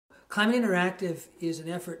Climate Interactive is an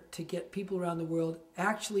effort to get people around the world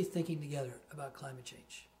actually thinking together about climate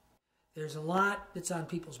change. There's a lot that's on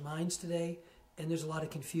people's minds today, and there's a lot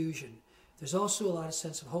of confusion. There's also a lot of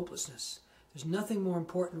sense of hopelessness. There's nothing more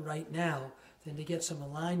important right now than to get some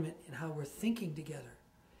alignment in how we're thinking together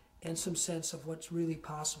and some sense of what's really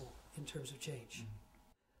possible in terms of change.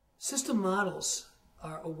 System models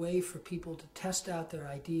are a way for people to test out their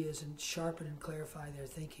ideas and sharpen and clarify their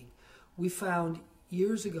thinking. We found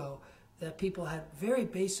years ago that people had very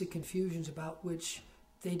basic confusions about which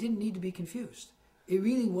they didn't need to be confused. It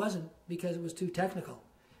really wasn't because it was too technical.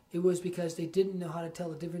 It was because they didn't know how to tell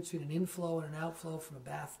the difference between an inflow and an outflow from a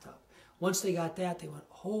bathtub. Once they got that, they went,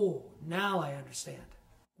 oh, now I understand.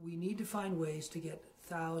 We need to find ways to get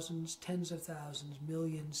thousands, tens of thousands,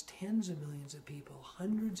 millions, tens of millions of people,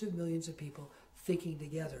 hundreds of millions of people thinking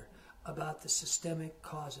together about the systemic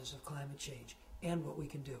causes of climate change and what we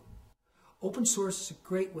can do. Open source is a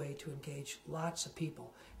great way to engage lots of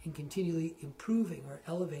people in continually improving or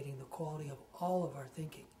elevating the quality of all of our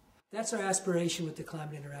thinking. That's our aspiration with the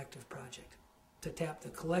Climate Interactive project, to tap the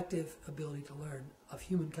collective ability to learn of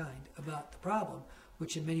humankind about the problem,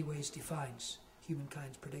 which in many ways defines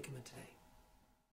humankind's predicament today.